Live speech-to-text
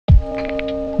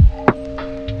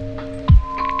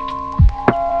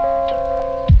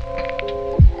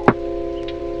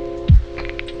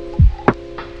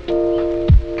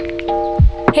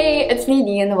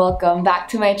Nadine, welcome back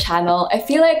to my channel. I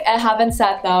feel like I haven't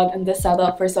sat down in this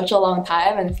setup for such a long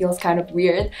time and it feels kind of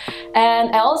weird.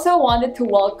 And I also wanted to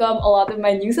welcome a lot of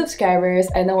my new subscribers.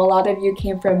 I know a lot of you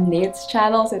came from Nate's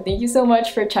channel, so thank you so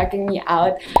much for checking me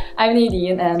out. I'm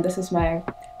Nadine and this is my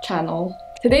channel.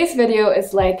 Today's video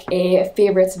is like a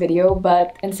favorites video,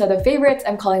 but instead of favorites,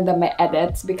 I'm calling them my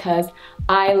edits because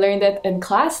I learned it in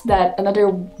class that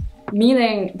another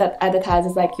meaning that edit has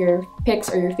is like your picks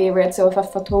or your favorites. So if a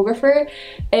photographer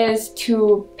is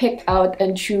to pick out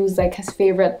and choose like his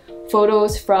favorite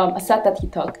photos from a set that he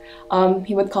took,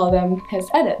 he would call them his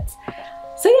edits.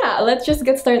 So yeah, let's just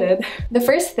get started. The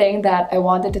first thing that I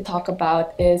wanted to talk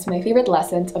about is my favorite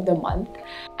lessons of the month.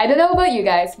 I don't know about you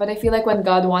guys, but I feel like when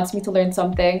God wants me to learn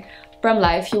something from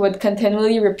life, he would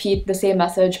continually repeat the same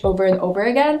message over and over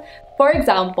again. For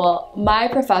example, my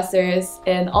professors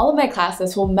in all of my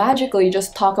classes will magically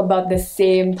just talk about the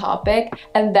same topic,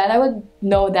 and then I would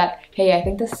know that, hey, I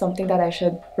think this is something that I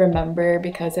should remember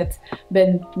because it's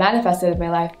been manifested in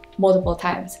my life multiple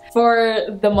times. For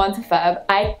the month of Feb,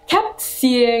 I kept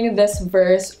seeing this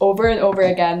verse over and over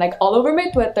again, like all over my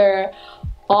Twitter,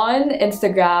 on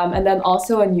Instagram, and then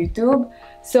also on YouTube.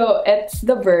 So it's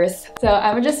the verse. So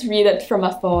I'm gonna just read it from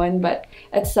my phone, but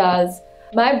it says,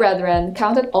 "My brethren,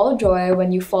 count it all joy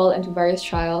when you fall into various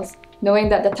trials, knowing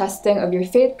that the testing of your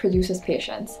faith produces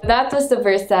patience." That was the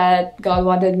verse that God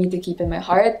wanted me to keep in my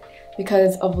heart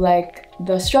because of like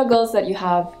the struggles that you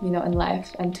have, you know, in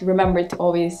life, and to remember to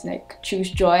always like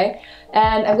choose joy.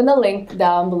 And I'm gonna link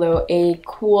down below a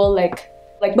cool like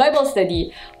Bible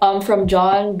study from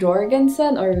John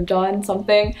Jorgensen or John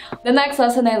something. The next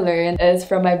lesson I learned is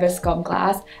from my Viscom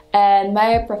class, and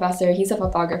my professor, he's a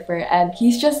photographer, and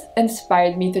he's just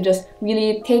inspired me to just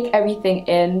really take everything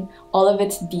in, all of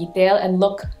its detail, and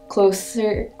look closely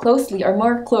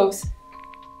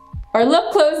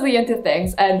into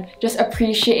things and just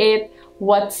appreciate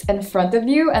what's in front of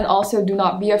you, and also do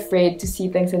not be afraid to see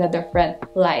things in a different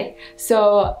light.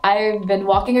 So I've been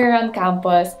walking around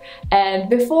campus, and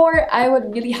before I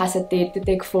would really hesitate to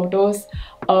take photos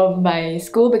of my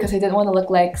school because I didn't want to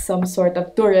look like some sort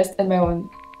of tourist in my own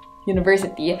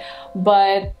university.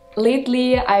 But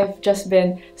lately I've just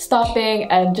been stopping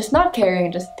and just not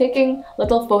caring, just taking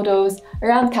little photos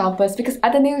around campus because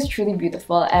Ateneo is truly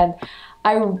beautiful and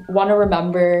I want to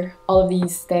remember all of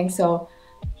these things. So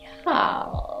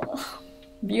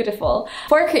beautiful.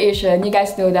 For creation, you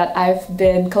guys know that I've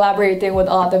been collaborating with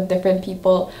a lot of different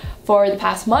people for the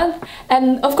past month,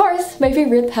 and of course my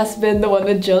favorite has been the one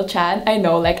with Jill Chan. I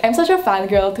know, like, I'm such a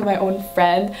fangirl to my own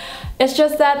friend. It's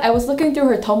just that I was looking through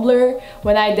her Tumblr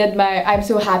when I did my I'm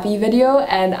So Happy video,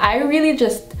 and I really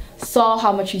just saw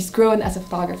how much she's grown as a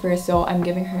photographer, so I'm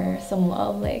giving her some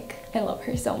love. Like, I love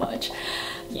her so much.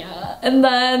 Yeah. And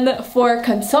then for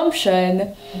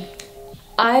consumption,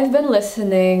 I've been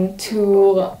listening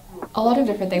to a lot of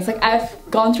different things. Like, I've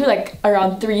gone through like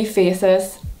around 3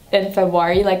 phases in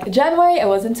February. Like January, I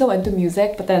wasn't so into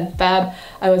music, but then Feb,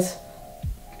 I was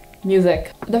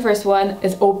music. The first one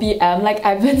is OPM. Like,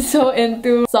 I've been so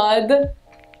into Sud.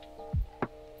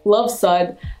 Love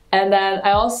Sud. And then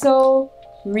I also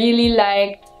really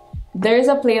liked, there's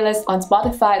a playlist on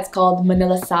Spotify, it's called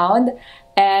Manila Sound.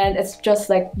 And it's just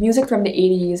like music from the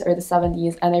 80s or the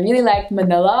 70s, and I really liked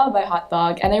Manila by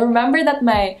Hotdog. And I remember that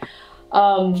my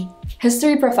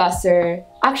history professor,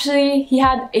 actually he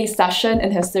had a session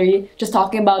in history just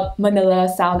talking about Manila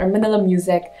sound or Manila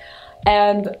music,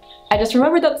 and I just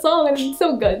remember that song and it's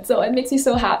so good, so it makes me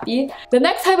so happy. The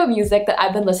next type of music that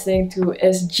I've been listening to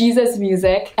is Jesus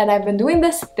music, and I've been doing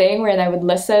this thing where I would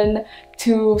listen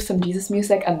to some Jesus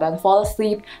music and then fall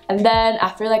asleep, and then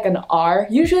after like an hour,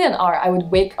 usually an hour, I would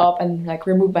wake up and like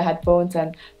remove my headphones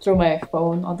and throw my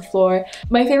phone on the floor.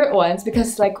 My favorite ones,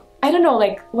 because like, I don't know,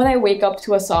 like when I wake up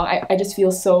to a song, I just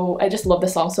feel so, I just love the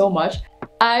song so much.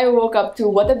 I woke up to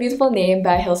What a Beautiful Name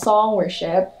by Hillsong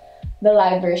Worship, the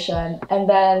live version, and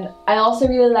then I also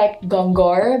really like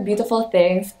Gungor, Beautiful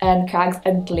Things, and Crags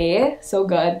and Clay, so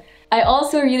good. I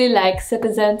also really like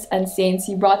Citizens and Saints,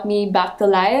 You Brought Me Back to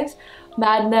Life,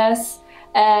 Madness,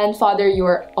 and Father,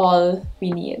 You're All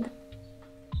We Need.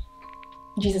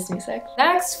 Jesus music.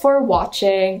 Next, for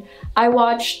watching, I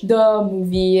watched the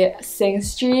movie Sing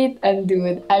Street, and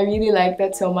dude, I really liked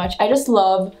it so much. I just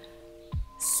love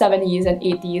 70s and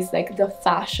 80s, like the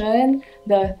fashion,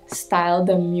 the style,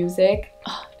 the music.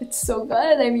 Oh, it's so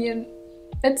good. I mean,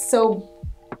 it's so,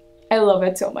 I love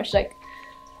it so much. Like,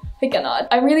 I cannot.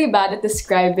 I'm really bad at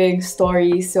describing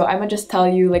stories, so I'm gonna just tell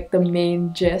you like the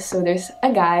main gist. So there's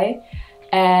a guy,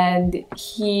 and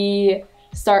he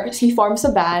forms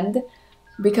a band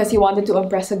because he wanted to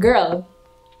impress a girl.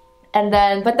 And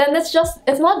then, but then it's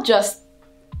not just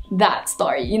that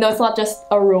story. You know, it's not just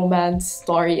a romance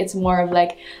story. It's more of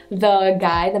like the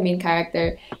guy, the main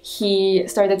character, he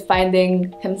started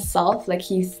finding himself, like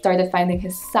he started finding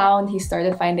his sound, he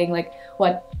started finding like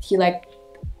what he liked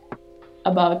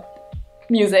about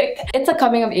music. It's a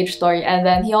coming of age story, and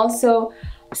then he also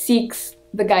seeks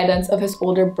the guidance of his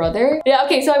older brother. Yeah,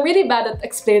 okay, so I'm really bad at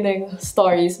explaining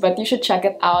stories, but you should check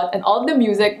it out. And all of the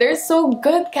music, they're so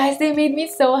good, guys. They made me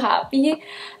so happy.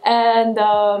 And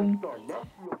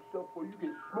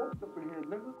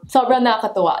sobrang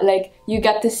nakakatuwa. Like, you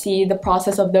get to see the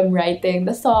process of them writing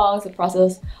the songs, the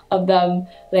process of them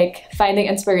like finding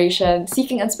inspiration,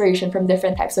 seeking inspiration from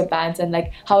different types of bands, and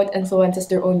like how it influences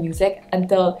their own music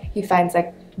until he finds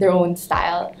like their own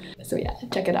style. So yeah,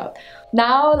 check it out.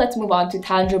 Now let's move on to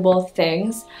tangible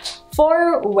things.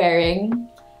 For wearing,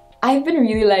 I've been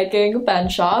really liking Pen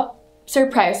Shop.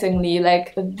 Surprisingly,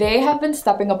 like they have been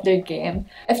stepping up their game.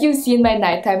 If you've seen my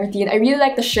nighttime routine, I really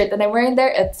like the shirt that I'm wearing there.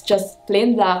 It's just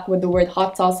plain black with the word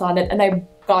hot sauce on it, and I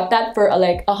got that for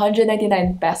like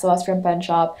 199 pesos from Pen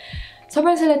Shop.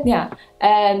 Sobrang salit niya.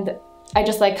 And I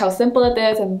just like how simple it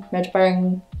is and medyo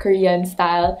parang Korean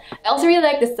style. I also really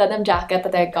like this denim jacket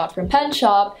that I got from Pen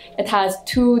Shop. It has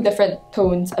 2 different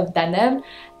tones of denim,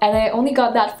 and I only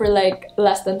got that for like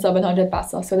less than 700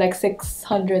 pesos, so like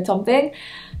 600 something.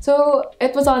 So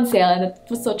it was on sale and it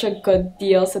was such a good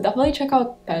deal, so definitely check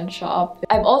out Pen Shop.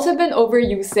 I've also been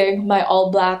overusing my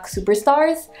all black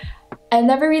Superstars. I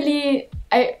never really...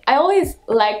 I always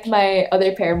liked my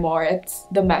other pair more. It's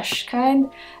the mesh kind.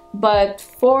 But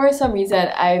for some reason,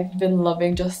 I've been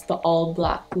loving just the all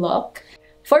black look.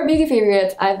 For beauty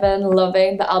favorites, I've been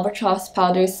loving the Albatross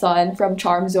Powder Sun from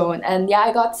Charm Zone. And yeah,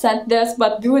 I got sent this,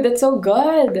 but dude, it's so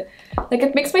good! Like,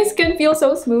 it makes my skin feel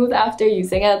so smooth after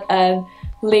using it. And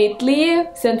lately,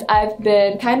 since I've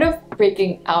been kind of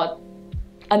breaking out,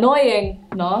 annoying,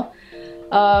 no?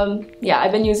 Yeah,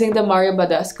 I've been using the Mario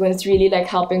Badescu, and it's really like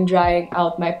helping drying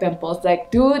out my pimples. Like,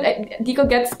 dude, di ko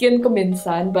get skin ko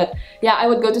minsan, but yeah, I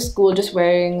would go to school just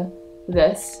wearing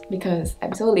this because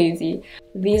I'm so lazy.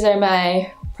 These are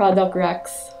my product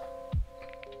recs.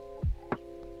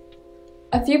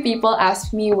 A few people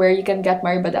asked me where you can get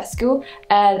Mario Badescu,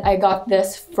 and I got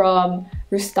this from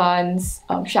Rustan's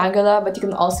Shangri-La, but you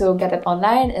can also get it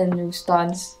online in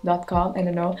rustans.com, I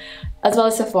don't know, as well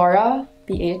as Sephora,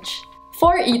 PH.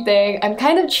 For eating, I'm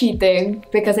kind of cheating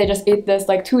because I just ate this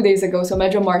like 2 days ago, so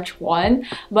medyo March 1.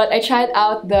 But I tried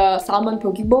out the salmon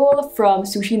poke bowl from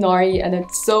Sushi Nori, and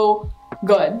it's so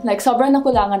good. Like, sobrang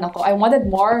nakulangan ako. I wanted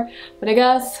more, but I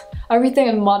guess everything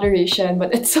in moderation.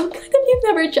 But it's so good if you've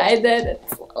never tried it.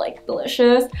 It's like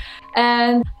delicious.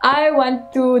 And I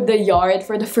went to the yard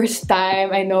for the first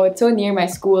time. I know it's so near my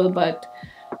school, but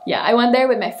yeah, I went there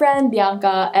with my friend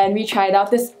Bianca, and we tried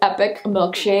out this epic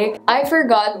milkshake. I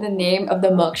forgot the name of the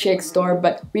milkshake store,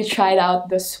 but we tried out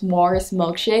the s'mores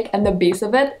milkshake, and the base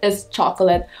of it is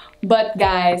chocolate. But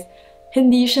guys,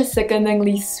 hindi siya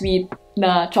sickeningly sweet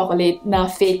na chocolate na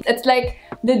fake. It's like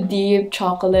the deep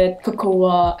chocolate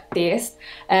cocoa taste.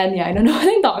 And yeah, I don't know what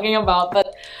I'm talking about,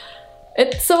 but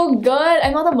it's so good.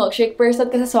 I'm not a milkshake person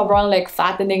kasi sobrang like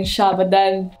fattening siya, but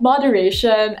then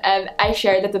moderation, and I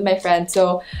shared it with my friends.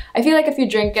 So I feel like if you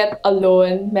drink it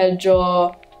alone,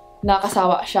 medyo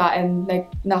nakasawa siya and like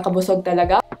nakabusog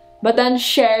talaga. But then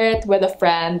share it with a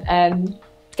friend and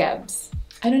kebs.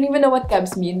 I don't even know what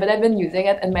kebs mean, but I've been using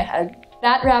it in my head.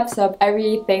 That wraps up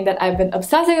everything that I've been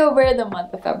obsessing over the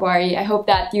month of February. I hope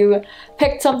that you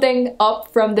picked something up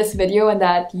from this video and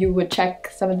that you would check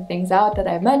some of the things out that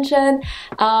I mentioned.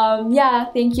 Yeah,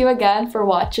 thank you again for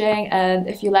watching, and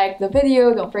if you liked the video,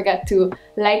 don't forget to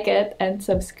like it and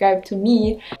subscribe to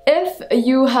me. If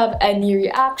you have any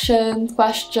reactions,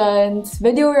 questions,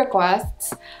 video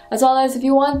requests, as well as if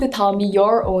you want to tell me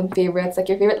your own favorites, like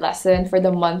your favorite lesson for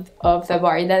the month of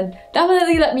February, then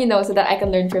definitely let me know so that I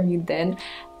can learn from you then.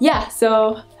 Yeah,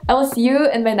 so I will see you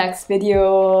in my next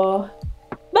video.